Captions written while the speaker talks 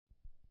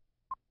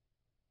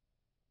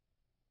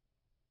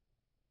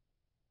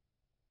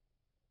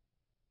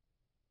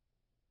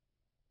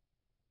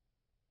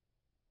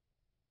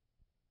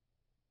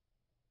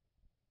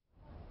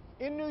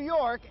In New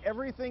York,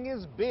 everything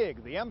is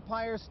big. The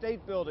Empire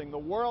State Building, the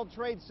World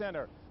Trade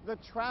Center, the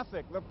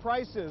traffic, the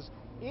prices,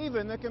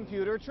 even the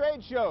computer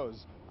trade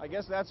shows. I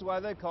guess that's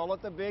why they call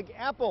it the Big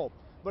Apple.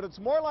 But it's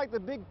more like the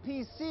Big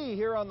PC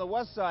here on the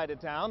west side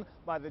of town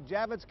by the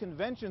Javits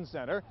Convention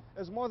Center,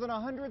 as more than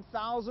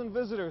 100,000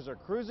 visitors are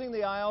cruising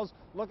the aisles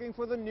looking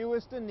for the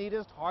newest and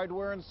neatest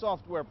hardware and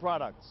software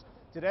products.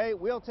 Today,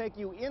 we'll take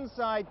you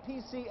inside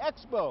PC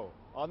Expo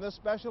on this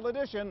special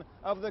edition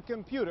of the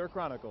Computer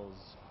Chronicles.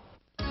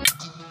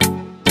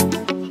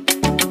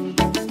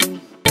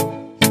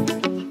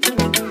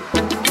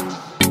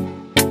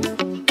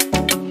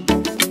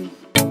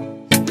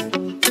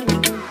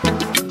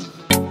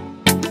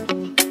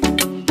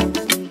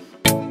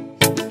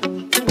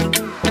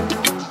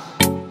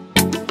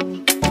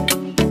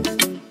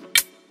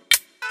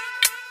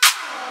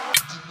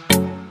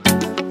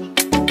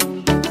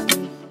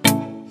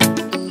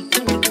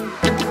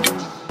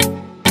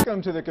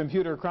 Welcome to the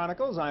Computer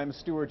Chronicles. I'm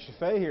Stewart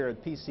here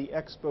at PC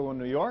Expo in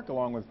New York,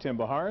 along with Tim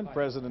Bajarin,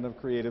 President of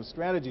Creative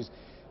Strategies.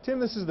 Tim,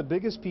 this is the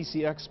biggest PC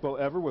Expo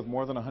ever with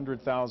more than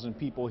 100,000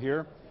 people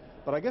here.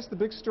 But I guess the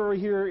big story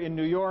here in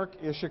New York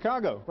is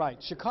Chicago. Right.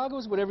 Chicago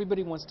is what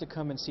everybody wants to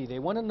come and see. They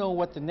want to know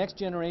what the next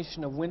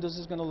generation of Windows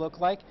is going to look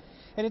like.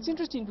 And it's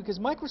interesting because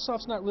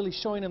Microsoft's not really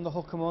showing them the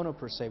whole kimono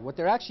per se. What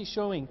they're actually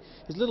showing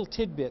is little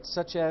tidbits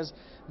such as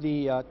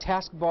the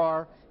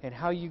taskbar and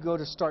how you go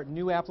to start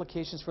new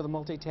applications for the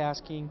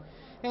multitasking,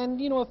 and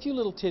a few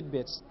little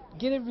tidbits.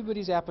 Get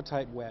everybody's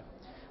appetite whet.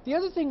 The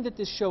other thing that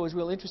this show is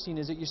real interesting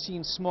is that you're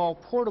seeing small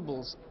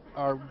portables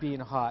are being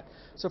hot.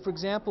 So for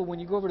example, when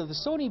you go over to the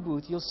Sony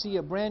booth, you'll see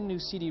a brand new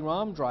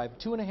CD-ROM drive,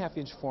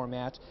 2.5-inch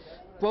format,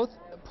 both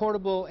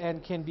portable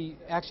and can be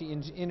actually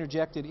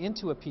interjected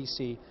into a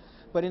PC.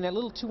 But in that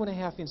little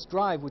 2.5-inch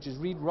drive, which is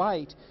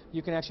read-write,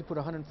 you can actually put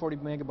 140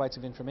 megabytes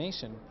of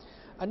information.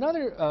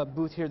 Another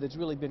booth here that's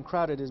really been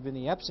crowded has been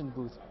the Epson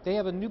booth. They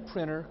have a new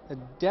printer, a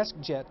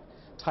DeskJet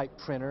type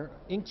printer,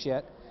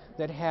 inkjet,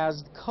 that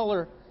has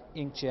color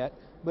inkjet,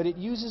 but it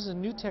uses a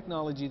new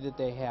technology that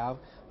they have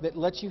that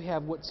lets you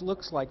have what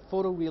looks like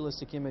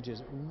photorealistic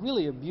images.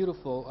 Really a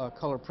beautiful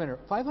color printer.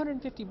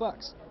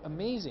 $550,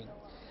 amazing.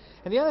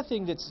 And the other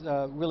thing that's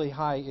really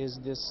high is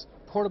this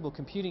portable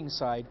computing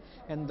side,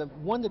 and the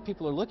one that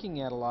people are looking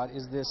at a lot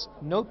is this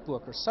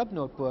notebook or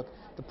sub-notebook,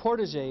 the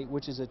Portage,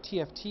 which is a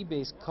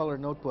TFT-based color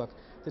notebook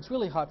that's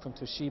really hot from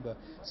Toshiba.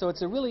 So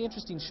it's a really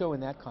interesting show in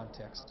that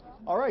context.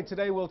 All right,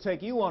 today we'll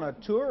take you on a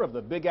tour of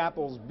the Big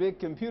Apple's big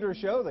computer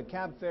show. The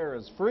cab fare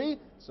is free,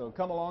 so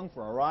come along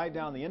for a ride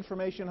down the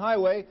information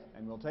highway,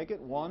 and we'll take it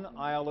one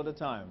aisle at a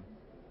time.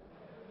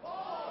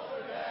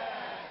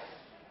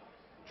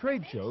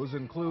 Trade shows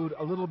include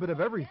a little bit of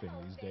everything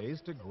these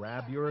days to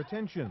grab your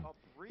attention.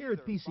 Here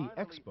at PC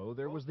Expo,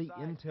 there was the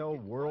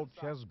Intel World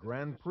Chess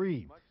Grand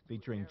Prix,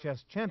 featuring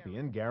chess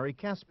champion Garry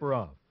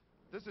Kasparov.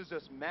 This is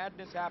just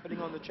madness happening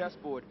on the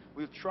chessboard.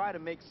 We'll try to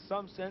make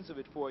some sense of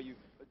it for you.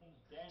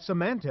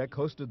 Symantec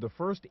hosted the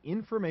first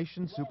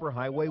information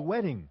superhighway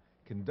wedding,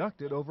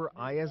 conducted over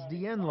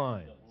ISDN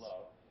lines.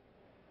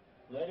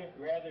 Let it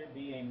rather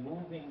be a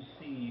moving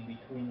sea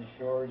between the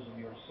shores of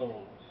your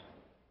souls.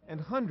 And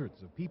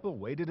hundreds of people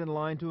waited in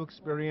line to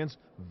experience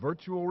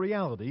virtual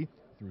reality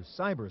through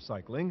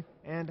cybercycling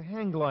and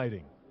hang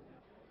gliding.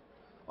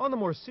 On the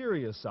more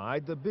serious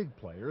side, the big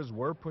players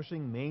were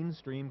pushing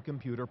mainstream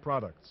computer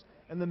products,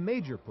 and the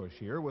major push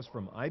here was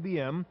from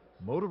IBM,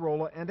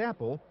 Motorola, and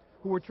Apple,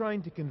 who were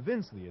trying to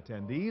convince the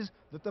attendees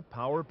that the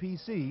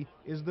PowerPC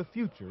is the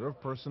future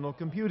of personal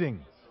computing.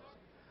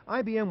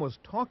 IBM was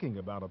talking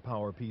about a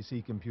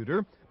PowerPC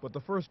computer, but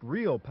the first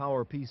real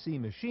PowerPC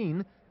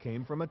machine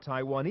came from a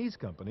Taiwanese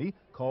company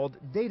called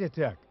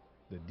Datatech.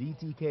 The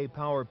DTK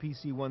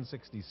PowerPC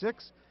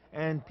 166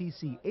 and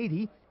PC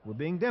 80 were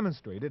being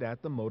demonstrated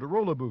at the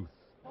Motorola booth.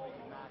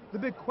 The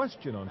big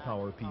question on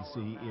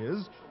PowerPC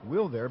is,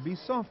 will there be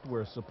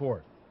software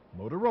support?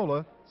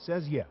 Motorola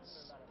says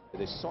yes.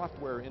 The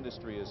software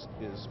industry is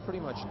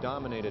pretty much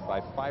dominated by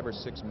 5 or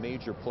 6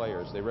 major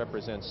players. They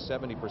represent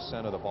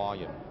 70% of the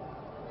volume.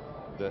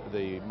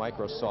 The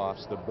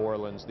Microsofts, the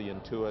Borlands, the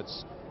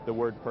Intuits, the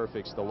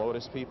WordPerfects, the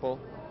Lotus people.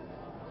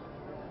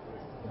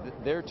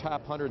 Their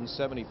top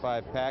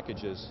 175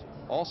 packages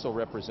also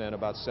represent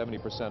about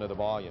 70% of the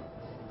volume.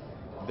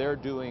 They're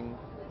doing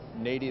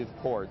native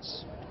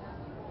ports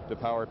to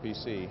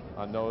PowerPC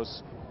on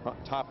those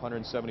top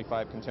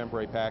 175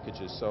 contemporary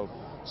packages. So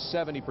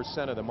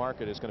 70% of the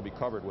market is going to be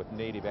covered with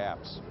native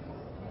apps.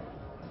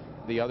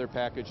 The other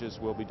packages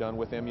will be done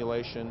with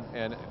emulation,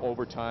 and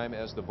over time,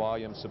 as the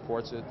volume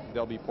supports it,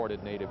 they'll be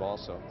ported native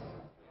also.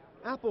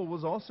 Apple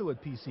was also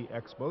at PC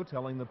Expo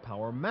telling the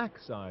Power Mac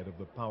side of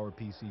the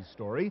PowerPC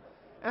story.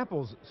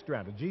 Apple's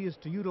strategy is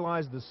to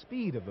utilize the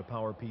speed of the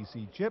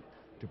PowerPC chip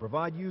to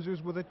provide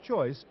users with a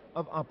choice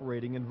of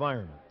operating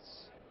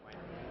environments.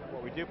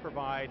 What we do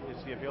provide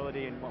is the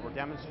ability, and what we're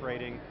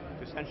demonstrating,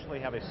 to essentially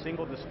have a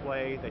single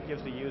display that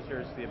gives the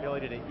users the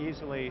ability to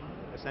easily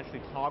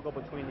essentially toggle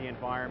between the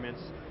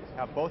environments,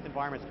 have both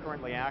environments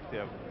currently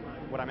active,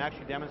 What I'm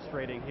actually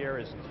demonstrating here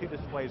is two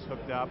displays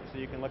hooked up, so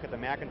you can look at the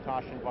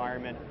Macintosh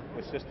environment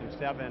with System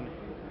 7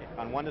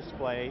 on one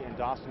display and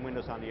DOS and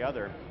Windows on the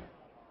other.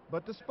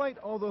 But despite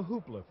all the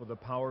hoopla for the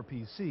Power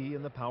PC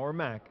and the Power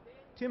Mac,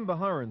 Tim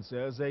Bajarin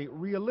says a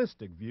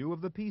realistic view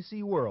of the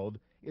PC world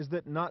is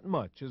that not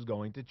much is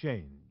going to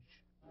change.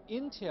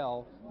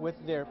 Intel, with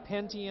their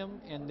Pentium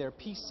and their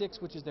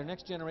P6, which is their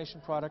next generation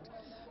product,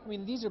 I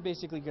mean, these are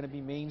basically going to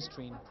be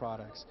mainstream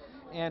products.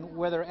 And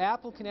whether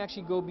Apple can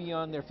actually go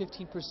beyond their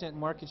 15%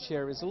 market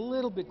share is a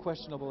little bit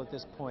questionable at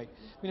this point.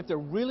 I mean, if they're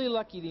really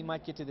lucky, they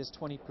might get to this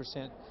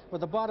 20%. But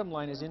the bottom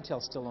line is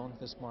Intel still owns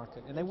this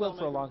market, and they will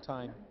for a long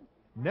time.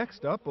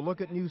 Next up, a look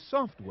at new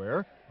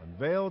software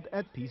unveiled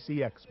at PC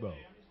Expo.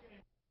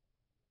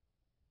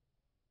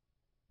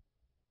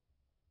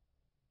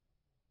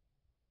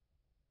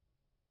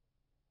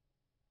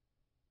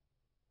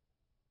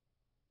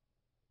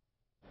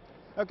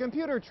 A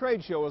computer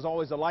trade show is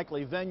always a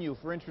likely venue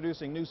for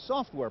introducing new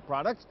software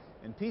products,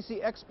 and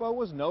PC Expo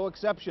was no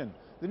exception.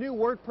 The new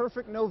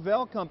WordPerfect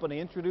Novell company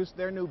introduced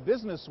their new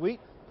business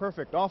suite,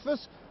 Perfect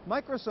Office.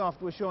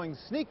 Microsoft was showing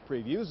sneak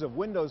previews of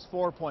Windows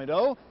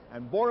 4.0,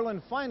 and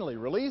Borland finally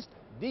released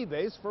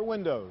DBase for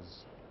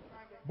Windows.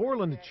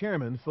 Borland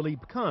chairman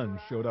Phillipe Kahn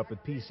showed up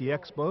at PC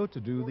Expo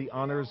to do the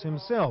honors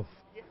himself.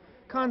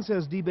 Kahn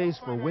says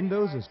DBase for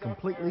Windows is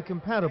completely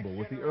compatible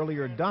with the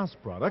earlier DOS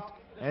product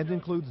and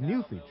includes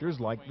new features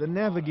like the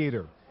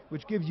Navigator,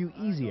 which gives you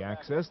easy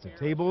access to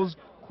tables,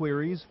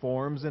 queries,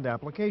 forms, and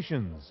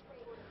applications.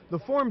 The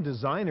Form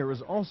Designer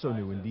is also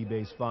new in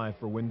DBase 5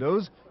 for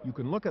Windows. You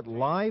can look at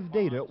live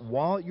data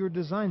while you're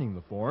designing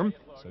the form,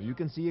 so you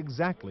can see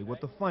exactly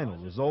what the final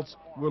results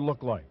will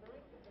look like.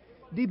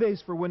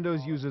 DBase for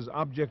Windows uses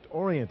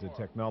object-oriented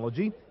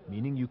technology,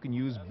 meaning you can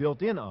use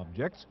built-in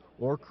objects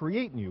or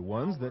create new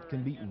ones that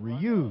can be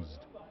reused.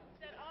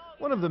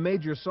 One of the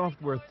major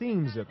software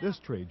themes at this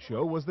trade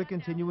show was the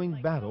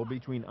continuing battle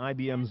between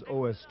IBM's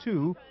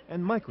OS/2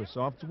 and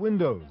Microsoft's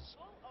Windows.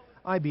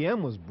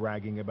 IBM was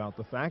bragging about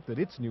the fact that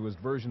its newest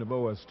version of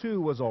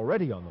OS/2 was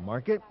already on the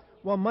market,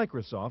 while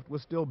Microsoft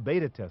was still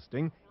beta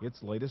testing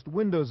its latest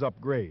Windows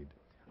upgrade.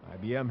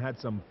 IBM had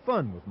some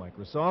fun with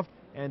Microsoft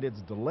and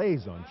its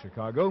delays on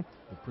Chicago,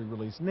 the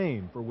pre-release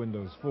name for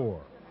Windows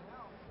 4.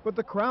 But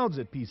the crowds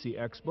at PC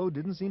Expo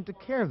didn't seem to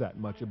care that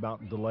much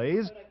about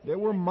delays. There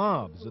were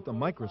mobs at the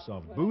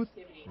Microsoft booth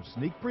for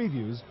sneak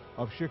previews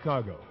of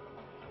Chicago.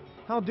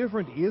 How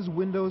different is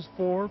Windows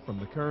 4 from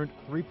the current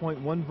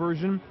 3.1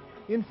 version?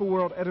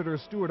 InfoWorld editor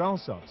Stewart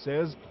Alsop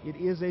says it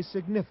is a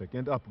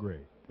significant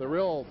upgrade. The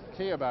real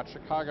key about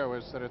Chicago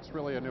is that it's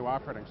really a new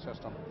operating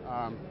system.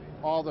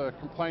 All the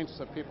complaints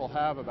that people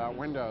have about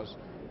Windows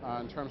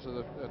in terms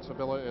of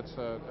its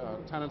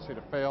tendency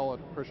to fail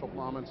at crucial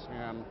moments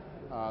and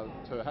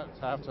to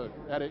have to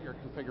edit your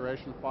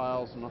configuration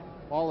files and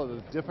all of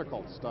the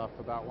difficult stuff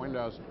about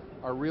Windows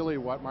are really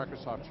what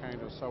Microsoft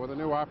changes. So with a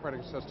new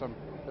operating system,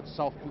 it's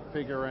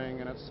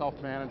self-configuring and it's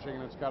self-managing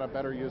and it's got a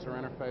better user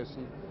interface,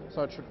 and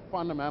so it should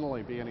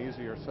fundamentally be an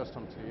easier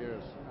system to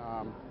use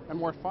and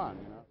more fun.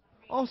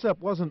 Alsop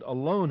wasn't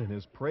alone in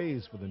his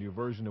praise for the new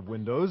version of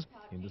Windows.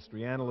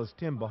 Industry analyst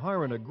Tim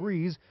Bajarin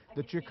agrees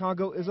that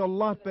Chicago is a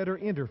lot better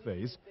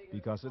interface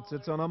because it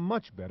sits on a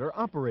much better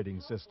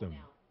operating system.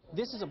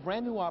 This is a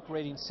brand new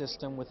operating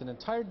system with an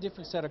entire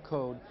different set of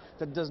code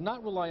that does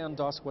not rely on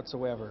DOS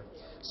whatsoever.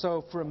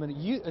 So from a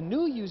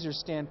new user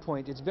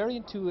standpoint, it's very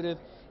intuitive,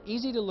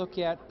 easy to look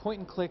at, point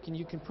and click, and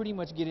you can pretty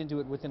much get into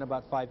it within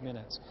about 5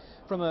 minutes.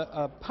 From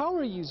a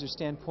power user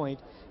standpoint,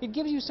 it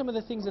gives you some of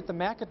the things that the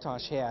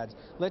Macintosh had.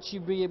 Lets you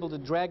be able to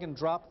drag and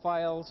drop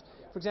files.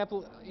 For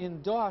example,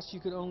 in DOS, you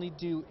could only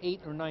do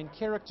 8 or 9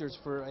 characters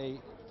for a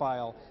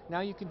file.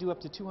 Now you can do up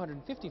to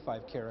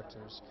 255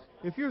 characters.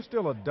 If you're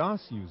still a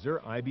DOS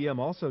user, IBM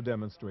also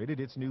demonstrated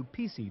its new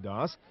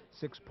PC-DOS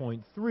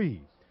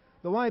 6.3.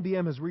 Though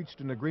IBM has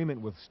reached an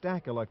agreement with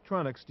Stack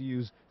Electronics to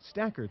use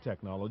stacker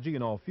technology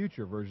in all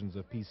future versions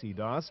of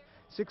PC-DOS,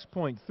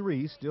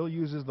 6.3 still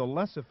uses the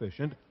less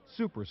efficient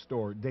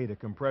Superstore data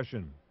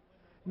compression.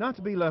 Not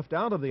to be left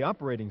out of the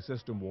operating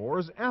system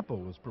wars,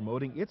 Apple is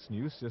promoting its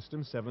new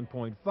System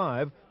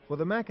 7.5 for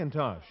the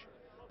Macintosh.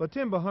 But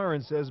Tim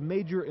Bajarin says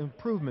major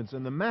improvements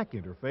in the Mac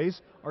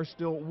interface are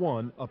still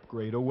one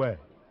upgrade away.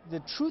 The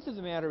truth of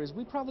the matter is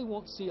we probably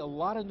won't see a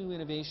lot of new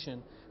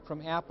innovation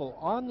from Apple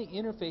on the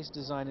interface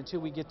design until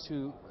we get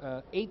to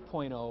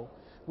 8.0,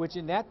 which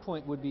in that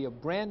point would be a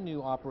brand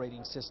new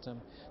operating system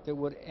that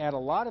would add a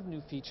lot of new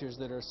features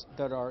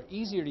that are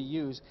easier to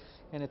use.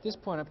 And at this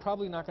point, I'm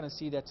probably not going to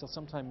see that till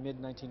sometime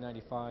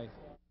mid-1995.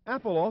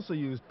 Apple also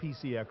used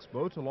PC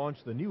Expo to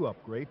launch the new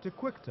upgrade to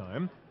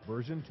QuickTime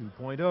version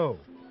 2.0.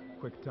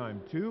 QuickTime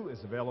 2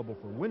 is available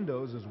for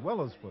Windows as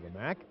well as for the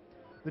Mac.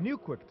 The new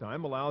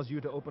QuickTime allows you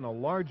to open a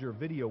larger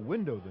video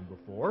window than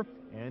before,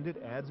 and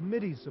it adds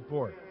MIDI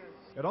support.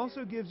 It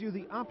also gives you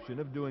the option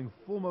of doing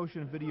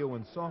full-motion video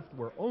in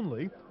software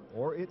only,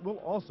 or it will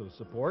also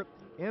support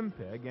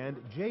MPEG and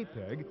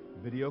JPEG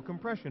video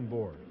compression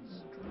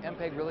boards.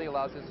 MPEG really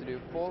allows us to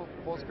do full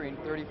screen,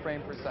 30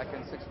 frame per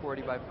second,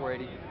 640 by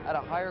 480, at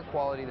a higher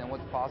quality than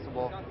what's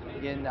possible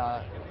in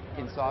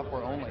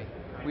software only.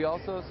 We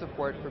also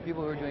support, for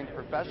people who are doing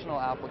professional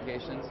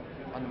applications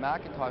on the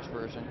Macintosh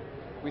version,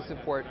 we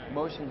support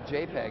motion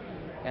JPEG,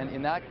 and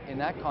in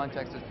that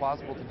context it's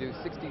possible to do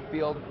 60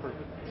 field per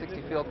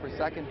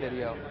second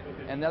video.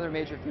 Another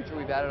major feature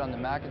we've added on the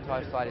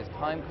Macintosh side is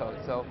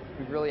timecode, so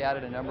we've really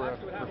added a number of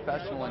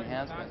professional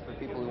enhancements for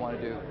people who want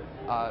to do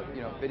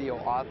video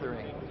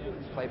authoring,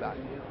 playback.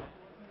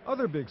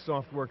 Other big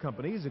software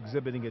companies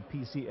exhibiting at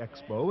PC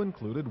Expo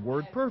included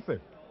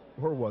WordPerfect,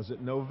 or was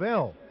it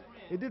Novell?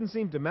 It didn't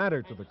seem to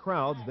matter to the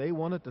crowds. They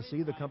wanted to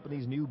see the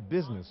company's new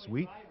business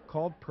suite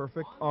called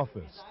Perfect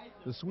Office.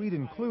 The suite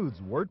includes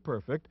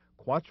WordPerfect,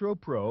 Quattro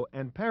Pro,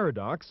 and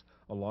Paradox,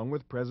 along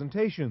with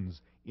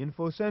presentations,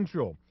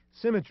 InfoCentral,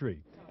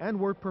 Symmetry, and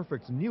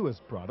WordPerfect's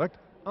newest product,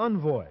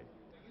 Envoy.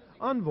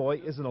 Envoy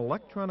is an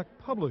electronic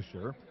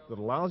publisher that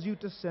allows you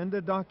to send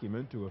a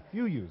document to a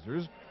few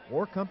users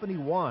or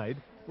company-wide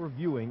for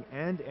viewing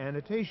and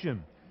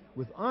annotation.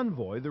 With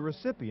Envoy, the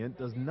recipient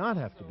does not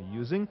have to be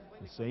using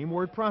the same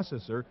word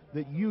processor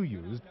that you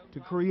used to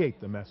create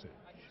the message.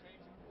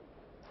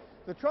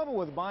 The trouble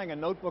with buying a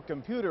notebook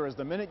computer is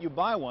the minute you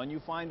buy one, you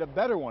find a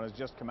better one has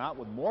just come out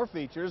with more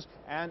features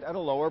and at a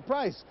lower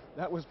price.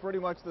 That was pretty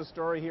much the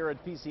story here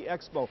at PC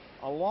Expo.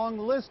 A long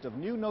list of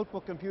new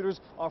notebook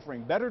computers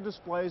offering better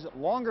displays,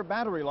 longer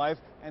battery life,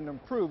 and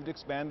improved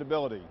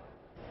expandability.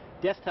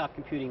 Desktop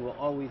computing will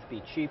always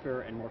be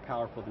cheaper and more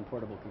powerful than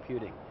portable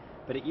computing.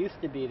 But it used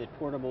to be that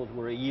portables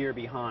were a year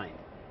behind.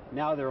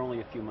 Now they're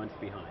only a few months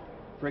behind.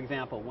 For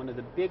example, one of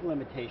the big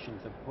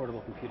limitations of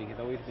portable computing has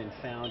always been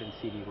sound and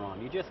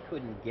CD-ROM. You just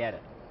couldn't get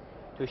it.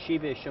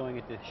 Toshiba is showing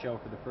at this show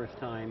for the first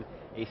time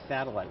a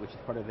satellite, which is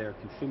part of their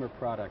consumer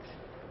products,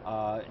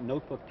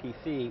 notebook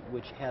PC,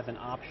 which has an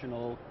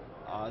optional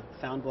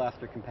Sound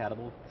Blaster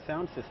compatible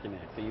sound system in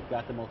it. So you've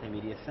got the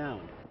multimedia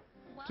sound.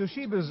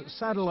 Toshiba's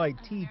Satellite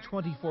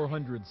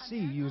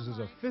T2400C uses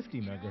a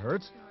 50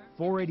 MHz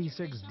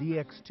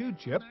 486DX2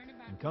 chip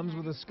and comes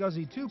with a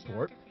SCSI 2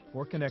 port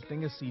for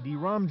connecting a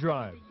CD-ROM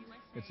drive.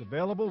 It's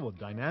available with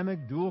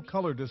dynamic dual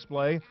color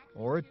display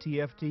or a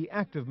TFT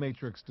active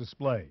matrix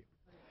display.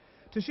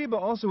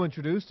 Toshiba also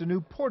introduced a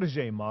new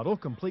Portagee model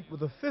complete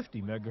with a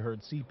 50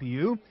 MHz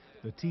CPU.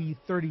 The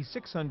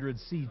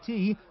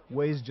T3600CT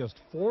weighs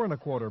just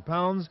 4¼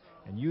 pounds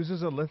and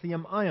uses a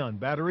lithium-ion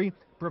battery,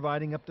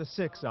 providing up to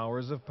 6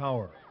 hours of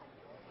power.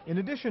 In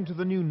addition to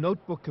the new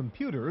notebook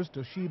computers,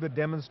 Toshiba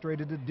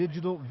demonstrated a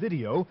digital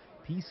video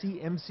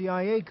PC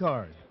MCIA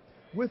card.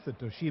 With the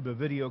Toshiba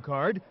video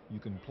card, you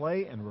can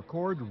play and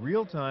record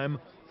real-time,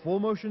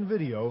 full-motion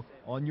video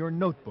on your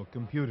notebook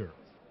computer.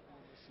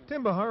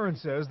 Tim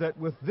Bajarin says that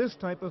with this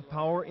type of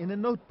power in a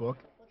notebook,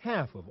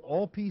 half of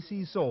all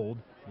PCs sold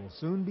will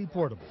soon be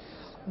portable.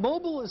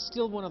 Mobile is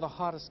still one of the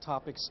hottest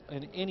topics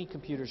in any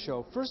computer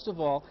show. First of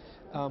all,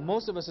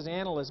 most of us as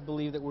analysts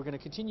believe that we're going to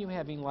continue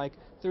having like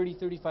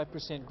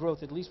 30–35%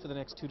 growth at least for the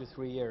next 2 to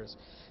 3 years.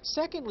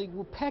 Secondly,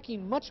 we're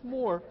packing much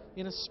more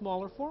in a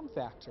smaller form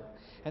factor.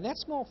 And that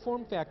small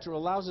form factor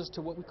allows us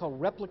to what we call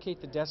replicate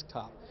the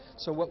desktop.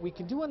 So what we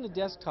can do on the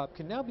desktop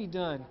can now be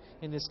done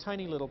in this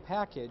tiny little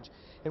package.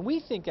 And we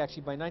think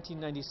actually by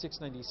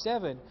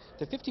 1996–97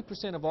 that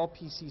 50% of all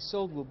PCs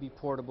sold will be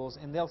portables,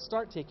 and they'll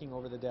start taking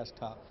over the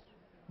desktop.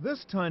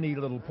 This tiny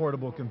little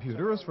portable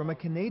computer is from a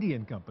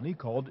Canadian company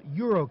called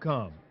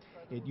Eurocom.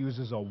 It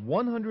uses a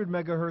 100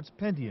 MHz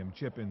Pentium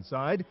chip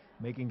inside,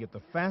 making it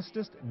the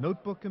fastest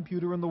notebook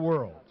computer in the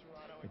world.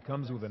 It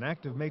comes with an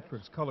active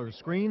matrix color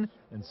screen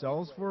and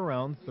sells for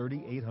around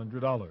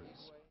 $3,800.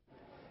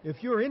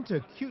 If you're into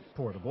cute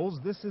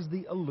portables, this is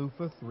the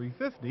Alufa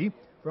 350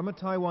 from a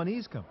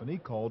Taiwanese company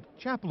called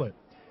Chaplet.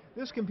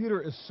 This computer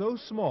is so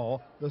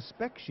small, the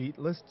spec sheet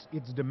lists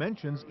its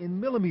dimensions in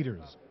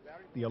millimeters.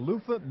 The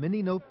Alufa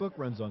Mini Notebook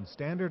runs on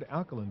standard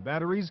alkaline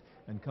batteries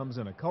and comes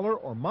in a color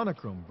or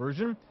monochrome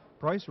version.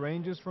 Price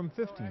ranges from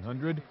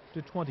 $1,500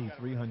 to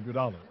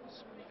 $2,300.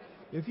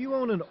 If you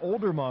own an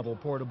older model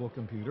portable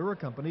computer, a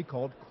company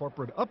called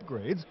Corporate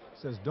Upgrades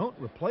says don't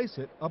replace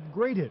it,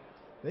 upgrade it.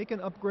 They can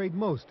upgrade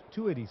most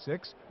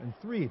 286 and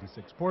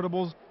 386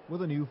 portables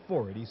with a new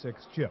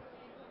 486 chip.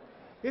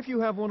 If you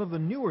have one of the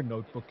newer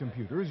notebook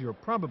computers, you're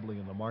probably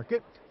in the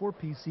market for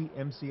PC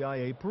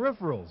MCIA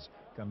peripherals.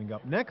 Coming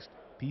up next,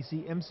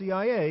 PC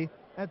MCIA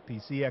at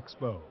PC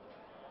Expo.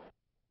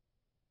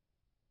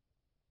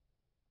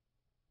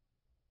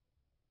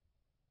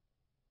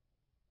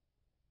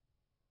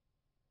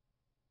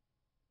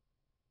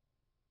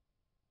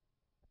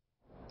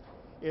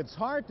 It's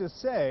hard to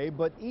say,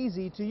 but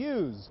easy to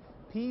use.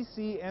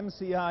 PC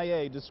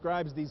MCIA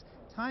describes these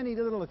tiny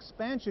little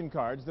expansion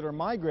cards that are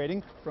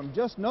migrating from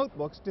just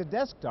notebooks to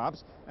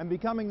desktops and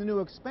becoming the new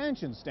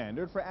expansion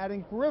standard for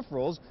adding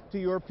peripherals to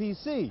your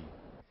PC.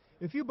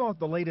 If you bought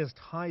the latest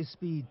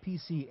high-speed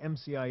PC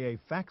MCIA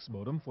fax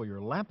modem for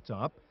your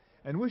laptop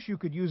and wish you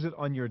could use it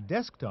on your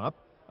desktop,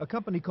 a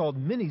company called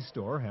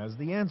Ministore has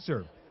the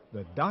answer.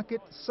 The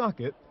Docket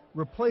Socket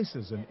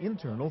replaces an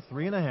internal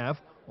 3.5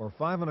 or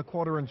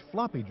 5.25-inch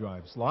floppy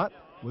drive slot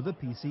with a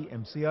PC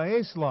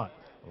MCIA slot,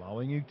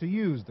 allowing you to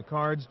use the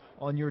cards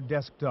on your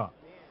desktop.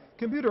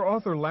 Computer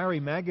author Larry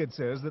Magid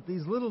says that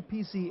these little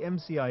PC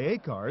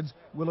MCIA cards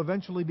will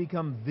eventually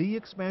become the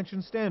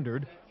expansion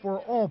standard for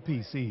all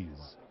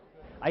PCs.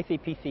 I see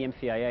PC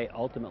MCIA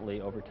ultimately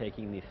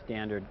overtaking the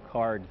standard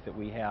cards that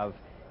we have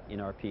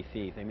in our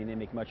PCs. I mean, they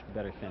make much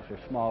better sense. They're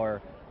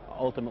smaller.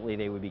 Ultimately,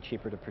 they would be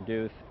cheaper to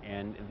produce,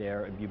 and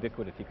they're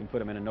ubiquitous. You can put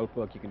them in a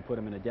notebook, you can put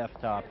them in a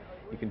desktop,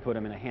 you can put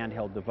them in a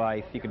handheld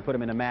device, you can put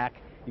them in a Mac,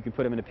 you can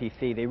put them in a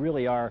PC. They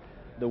really are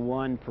the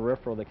one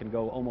peripheral that can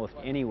go almost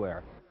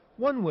anywhere.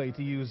 One way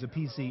to use a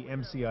PC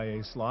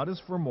MCIA slot is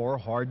for more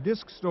hard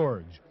disk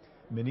storage.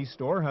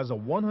 Ministore has a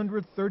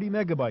 130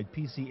 megabyte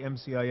PC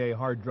MCIA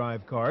hard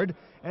drive card,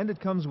 and it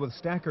comes with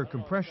stacker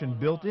compression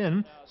built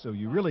in, so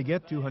you really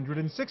get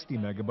 260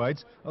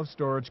 megabytes of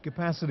storage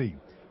capacity.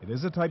 It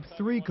is a Type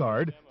 3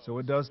 card, so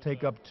it does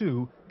take up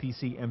 2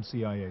 PC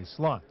MCIA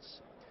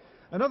slots.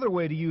 Another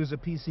way to use a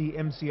PC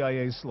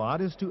MCIA slot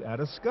is to add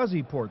a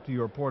SCSI port to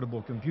your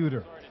portable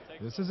computer.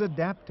 This is a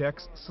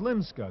Daptex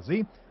Slim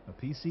SCSI, a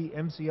PC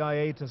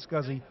MCIA to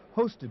SCSI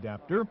host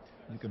adapter.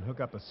 You can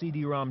hook up a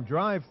CD-ROM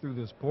drive through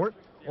this port,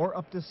 or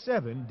up to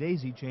 7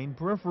 daisy-chain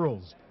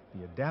peripherals.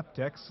 The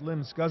Adaptex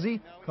Slim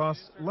SCSI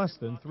costs less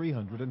than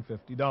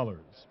 $350.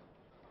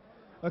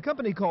 A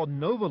company called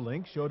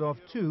NovaLink showed off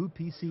 2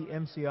 PC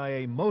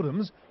MCIA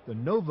modems. The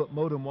Nova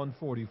Modem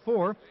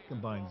 144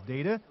 combines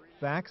data,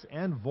 fax,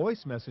 and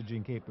voice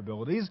messaging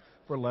capabilities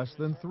for less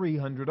than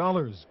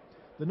 $300.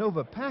 The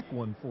Nova Pack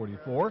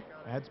 144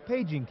 adds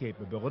paging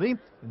capability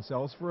and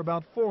sells for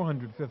about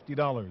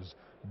 $450.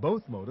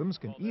 Both modems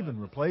can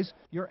even replace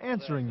your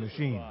answering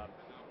machine.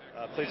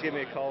 Please give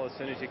me a call as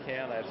soon as you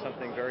can. I have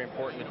something very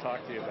important to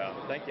talk to you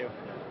about. Thank you.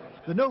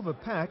 The Nova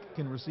Pack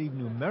can receive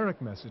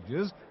numeric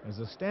messages as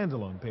a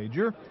standalone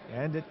pager,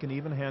 and it can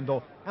even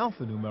handle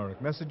alphanumeric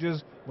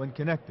messages when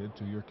connected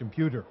to your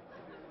computer.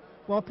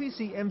 While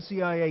PC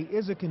MCIA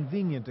is a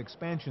convenient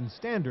expansion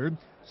standard,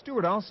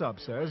 Stewart Alsop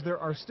says there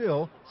are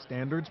still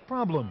standards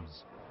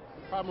problems.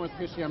 The problem with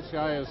PC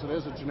MCIA is it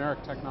is a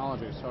generic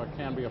technology, so it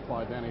can be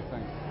applied to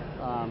anything.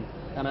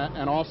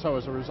 And also,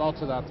 as a result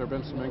of that, there have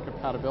been some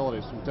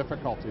incompatibilities, some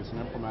difficulties in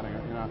implementing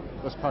it. You know,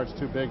 this card's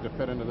too big to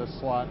fit into this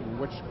slot, and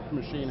which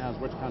machine has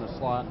which kind of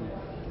slot, and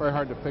it's very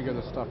hard to figure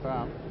this stuff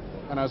out.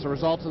 And as a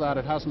result of that,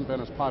 it hasn't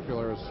been as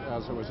popular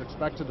as it was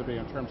expected to be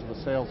in terms of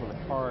the sales of the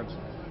cards.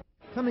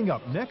 Coming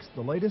up next,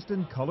 the latest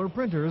in color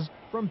printers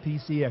from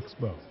PC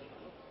Expo.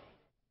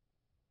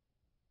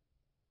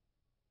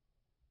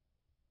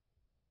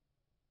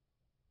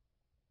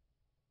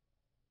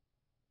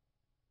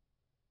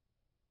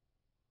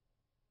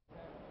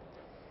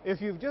 If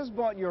you've just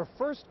bought your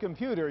first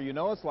computer, you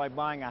know it's like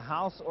buying a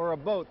house or a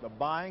boat. The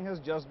buying has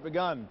just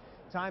begun.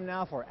 Time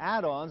now for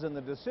add-ons and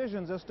the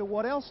decisions as to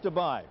what else to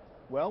buy.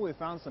 Well, we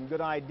found some good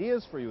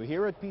ideas for you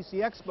here at PC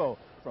Expo,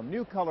 from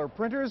new color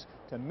printers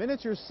to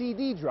miniature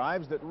CD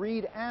drives that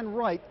read and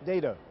write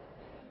data.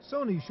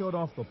 Sony showed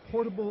off the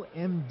portable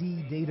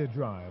MD data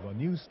drive, a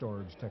new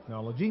storage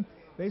technology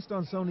based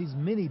on Sony's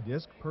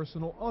mini-disc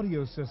personal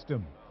audio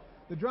system.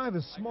 The drive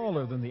is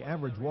smaller than the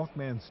average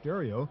Walkman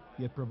stereo,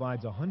 yet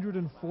provides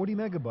 140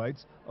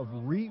 megabytes of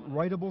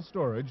rewritable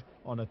storage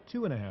on a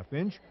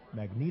 2.5-inch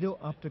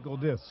magneto-optical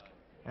disc.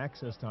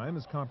 Access time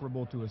is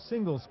comparable to a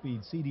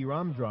single-speed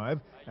CD-ROM drive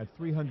at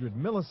 300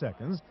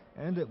 milliseconds,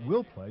 and it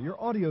will play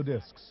your audio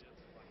discs.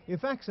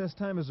 If access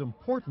time is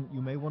important,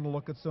 you may want to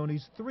look at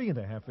Sony's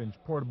 3.5-inch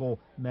portable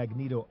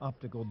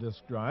magneto-optical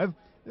disc drive.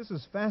 This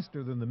is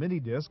faster than the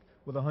mini-disc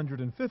with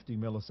 150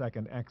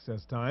 millisecond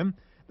access time.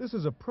 This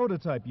is a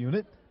prototype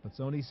unit, but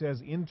Sony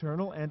says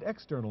internal and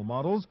external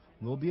models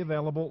will be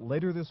available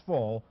later this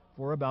fall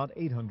for about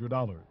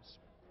 $800.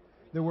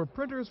 There were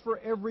printers for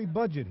every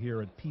budget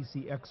here at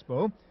PC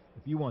Expo.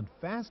 If you want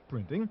fast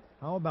printing,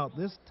 how about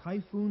this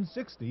Typhoon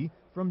 60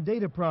 from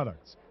Data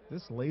Products?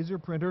 This laser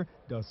printer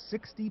does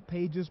 60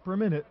 pages per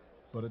minute,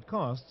 but it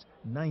costs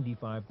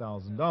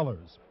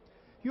 $95,000.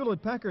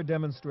 Hewlett-Packard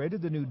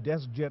demonstrated the new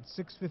DeskJet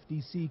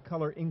 650C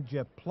color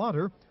inkjet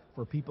plotter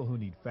for people who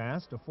need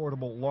fast,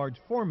 affordable, large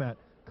format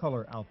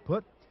color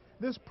output.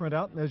 This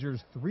printout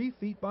measures 3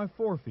 feet by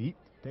 4 feet,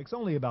 takes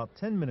only about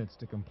 10 minutes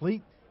to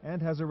complete, and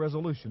has a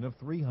resolution of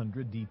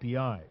 300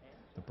 dpi.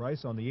 The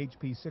price on the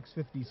HP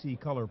 650C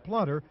color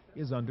plotter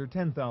is under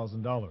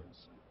 $10,000.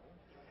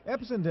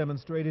 Epson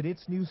demonstrated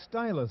its new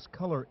Stylus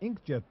color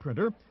inkjet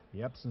printer. The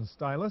Epson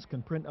Stylus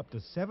can print up to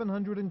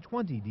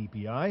 720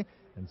 dpi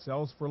and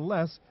sells for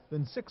less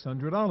than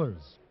 $600.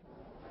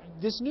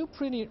 This new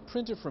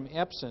printer from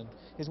Epson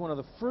is one of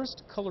the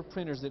first color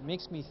printers that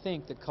makes me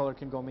think that color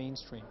can go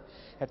mainstream.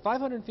 At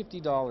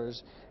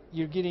 $550,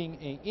 you're getting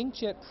an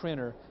inkjet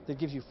printer that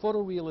gives you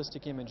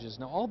photorealistic images.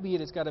 Now, albeit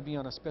it's got to be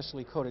on a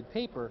specially coated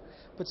paper,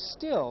 but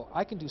still,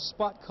 I can do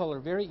spot color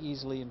very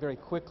easily and very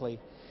quickly.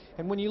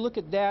 And when you look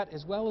at that,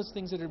 as well as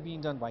things that are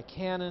being done by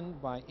Canon,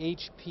 by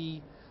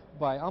HP,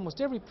 by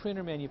almost every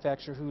printer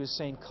manufacturer who is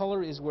saying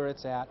color is where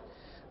it's at,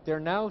 They're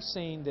now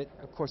saying that,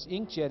 of course,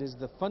 inkjet is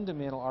the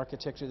fundamental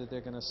architecture that they're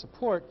going to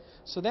support.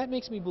 So that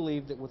makes me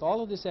believe that with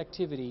all of this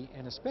activity,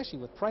 and especially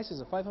with prices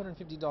of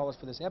 $550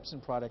 for this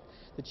Epson product,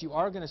 that you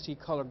are going to see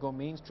color go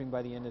mainstream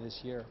by the end of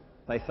this year.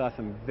 I saw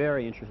some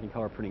very interesting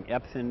color printing.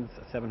 Epson's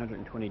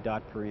 720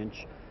 dot per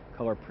inch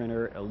color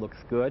printer looks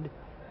good.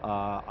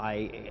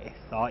 I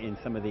saw in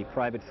some of the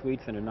private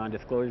suites under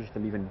non-disclosure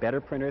some even better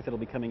printers that will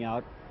be coming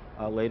out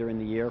later in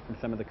the year from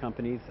some of the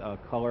companies.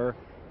 Color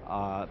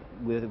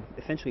with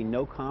essentially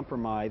no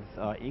compromise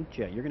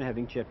inkjet. You're going to have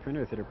inkjet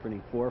printers that are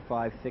printing 4,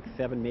 5, 6,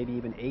 7, maybe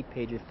even 8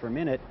 pages per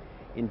minute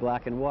in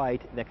black and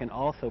white that can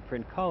also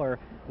print color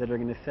that are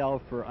going to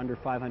sell for under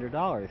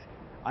 $500.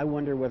 I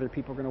wonder whether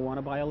people are going to want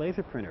to buy a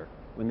laser printer.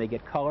 When they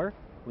get color,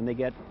 when they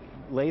get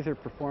laser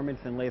performance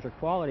and laser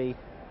quality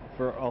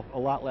for a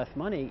lot less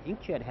money,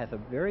 inkjet has a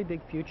very big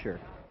future.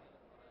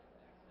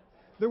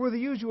 There were the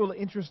usual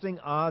interesting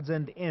odds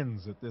and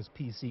ends at this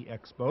PC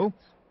Expo.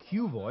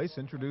 Q-Voice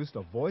introduced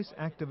a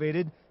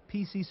voice-activated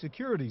PC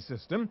security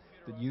system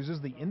that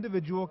uses the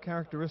individual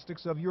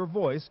characteristics of your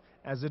voice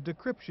as a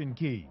decryption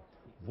key.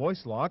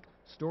 VoiceLock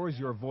stores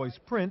your voice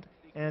print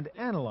and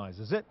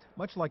analyzes it,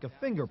 much like a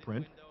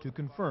fingerprint, to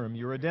confirm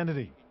your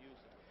identity.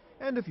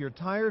 And if you're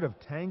tired of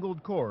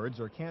tangled cords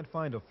or can't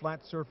find a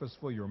flat surface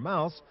for your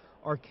mouse,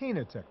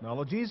 Arcana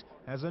Technologies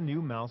has a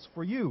new mouse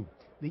for you.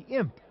 The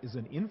IMP is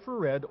an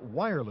infrared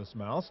wireless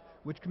mouse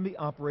which can be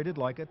operated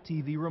like a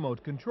TV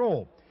remote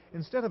control.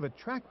 Instead of a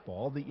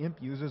trackball, the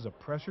IMP uses a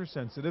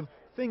pressure-sensitive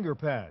finger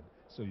pad,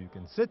 so you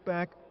can sit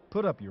back,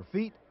 put up your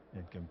feet,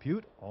 and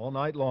compute all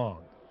night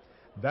long.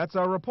 That's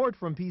our report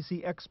from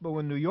PC Expo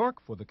in New York.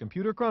 For the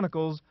Computer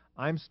Chronicles,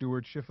 I'm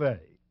Stewart Chaffee.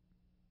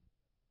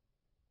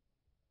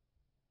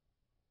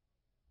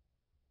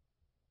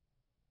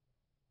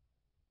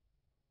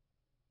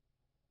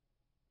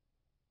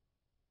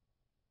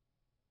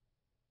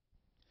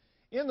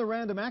 In the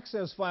random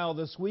access file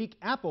this week,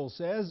 Apple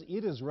says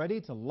it is ready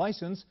to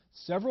license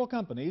several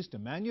companies to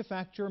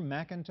manufacture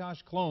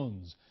Macintosh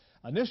clones.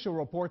 Initial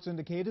reports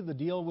indicated the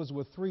deal was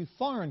with 3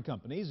 foreign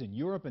companies in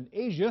Europe and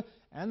Asia,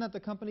 and that the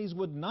companies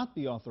would not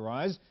be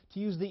authorized to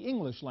use the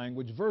English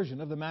language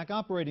version of the Mac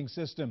operating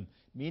system,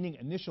 meaning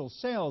initial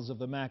sales of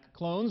the Mac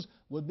clones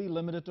would be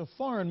limited to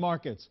foreign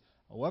markets.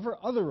 However,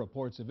 other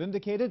reports have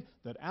indicated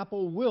that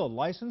Apple will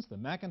license the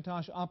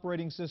Macintosh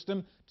operating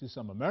system to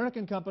some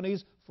American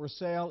companies for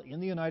sale in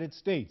the United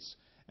States.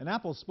 An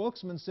Apple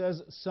spokesman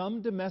says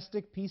some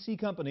domestic PC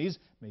companies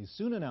may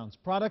soon announce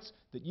products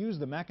that use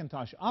the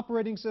Macintosh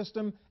operating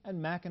system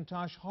and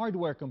Macintosh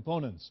hardware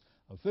components.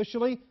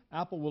 Officially,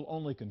 Apple will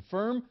only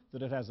confirm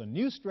that it has a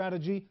new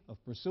strategy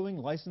of pursuing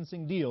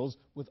licensing deals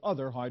with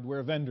other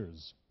hardware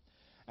vendors.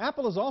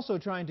 Apple is also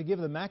trying to give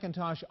the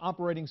Macintosh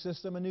operating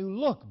system a new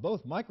look.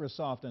 Both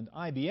Microsoft and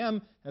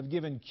IBM have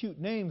given cute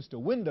names to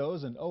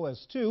Windows and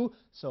OS/2,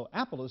 so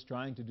Apple is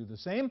trying to do the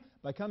same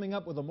by coming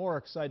up with a more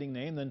exciting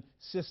name than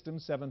System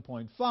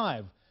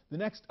 7.5. The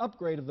next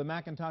upgrade of the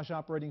Macintosh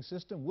operating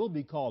system will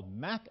be called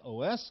Mac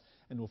OS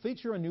and will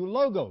feature a new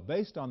logo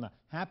based on the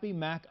Happy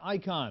Mac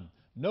icon.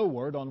 No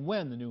word on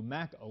when the new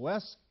Mac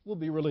OS will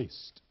be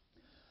released.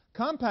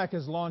 Compaq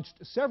has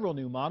launched several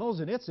new models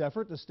in its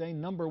effort to stay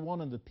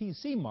 #1 in the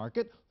PC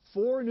market.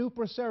 4 new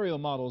Presario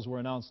models were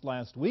announced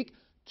last week.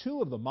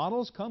 2 of the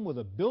models come with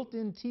a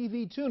built-in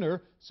TV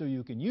tuner, so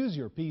you can use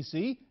your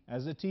PC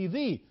as a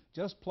TV.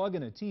 Just plug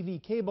in a TV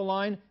cable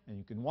line and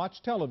you can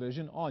watch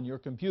television on your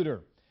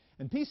computer.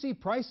 And PC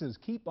prices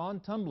keep on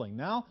tumbling.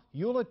 Now,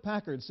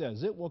 Hewlett-Packard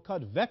says it will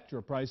cut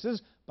Vectra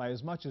prices by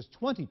as much as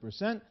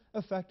 20%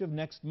 effective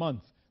next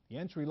month. The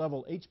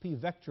entry-level HP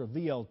Vectra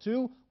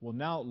VL2 will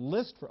now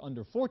list for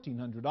under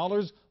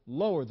 $1,400,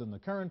 lower than the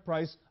current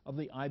price of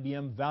the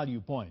IBM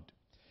Value Point.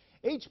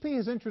 HP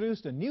has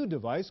introduced a new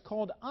device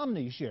called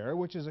OmniShare,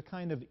 which is a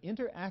kind of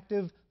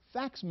interactive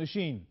fax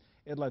machine.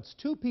 It lets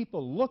 2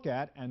 people look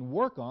at and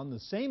work on the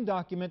same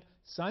document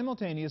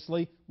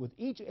simultaneously, with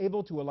each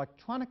able to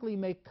electronically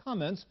make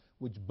comments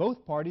which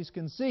both parties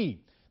can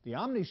see. The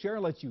OmniShare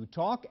lets you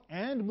talk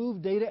and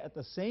move data at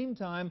the same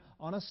time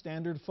on a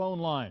standard phone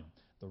line.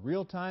 The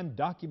real-time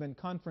document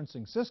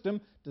conferencing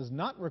system does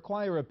not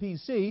require a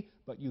PC,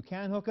 but you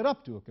can hook it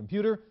up to a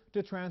computer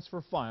to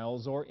transfer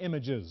files or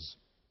images.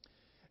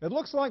 It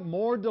looks like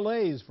more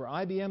delays for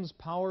IBM's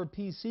Power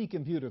PC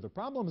computer. The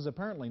problem is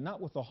apparently not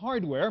with the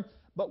hardware,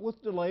 but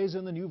with delays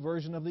in the new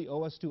version of the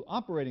OS/2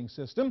 operating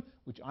system,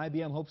 which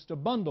IBM hopes to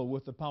bundle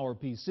with the Power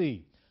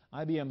PC.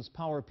 IBM's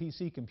Power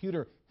PC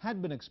computer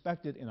had been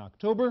expected in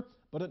October,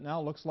 but it now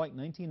looks like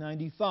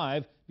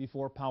 1995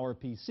 before Power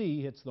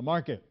PC hits the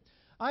market.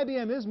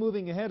 IBM is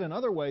moving ahead in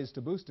other ways to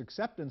boost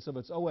acceptance of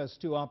its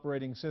OS/2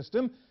 operating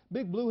system.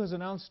 Big Blue has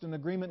announced an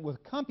agreement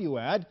with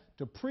CompuAdd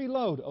to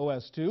preload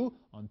OS/2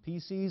 on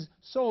PCs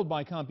sold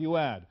by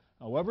CompuAdd.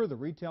 However, the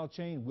retail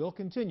chain will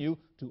continue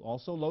to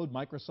also load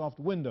Microsoft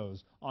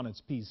Windows on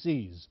its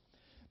PCs.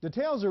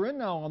 Details are in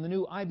now on the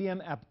new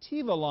IBM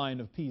Aptiva line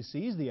of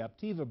PCs. The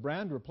Aptiva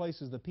brand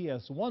replaces the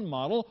PS1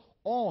 model.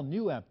 All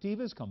new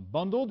Aptivas come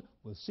bundled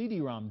with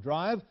CD-ROM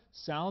drive,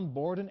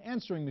 soundboard, and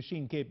answering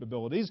machine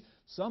capabilities,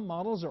 Some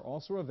models are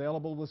also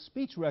available with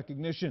speech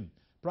recognition.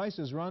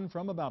 Prices run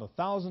from about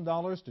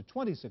 $1,000 to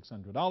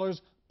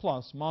 $2,600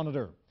 plus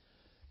monitor.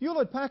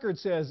 Hewlett-Packard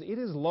says it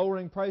is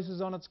lowering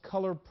prices on its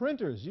color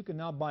printers. You can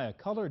now buy a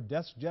color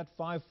DeskJet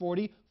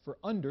 540 for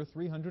under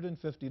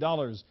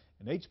 $350.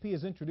 And HP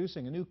is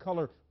introducing a new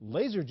color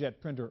LaserJet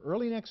printer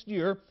early next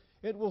year.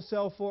 It will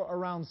sell for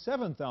around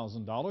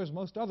 $7,000.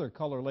 Most other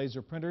color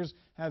laser printers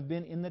have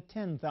been in the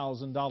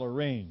 $10,000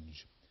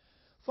 range.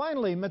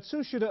 Finally,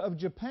 Matsushita of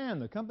Japan,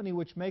 the company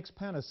which makes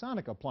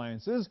Panasonic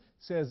appliances,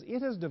 says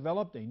it has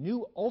developed a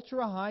new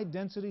ultra-high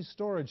density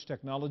storage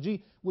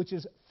technology which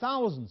is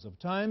thousands of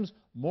times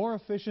more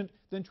efficient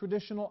than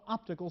traditional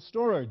optical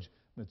storage.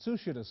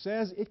 Matsushita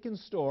says it can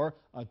store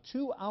a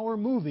 2-hour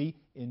movie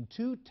in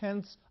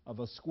 2/10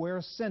 of a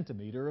square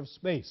centimeter of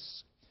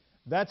space.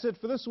 That's it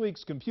for this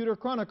week's Computer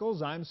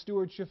Chronicles. I'm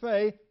Stewart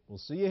Chaffee. We'll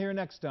see you here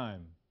next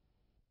time.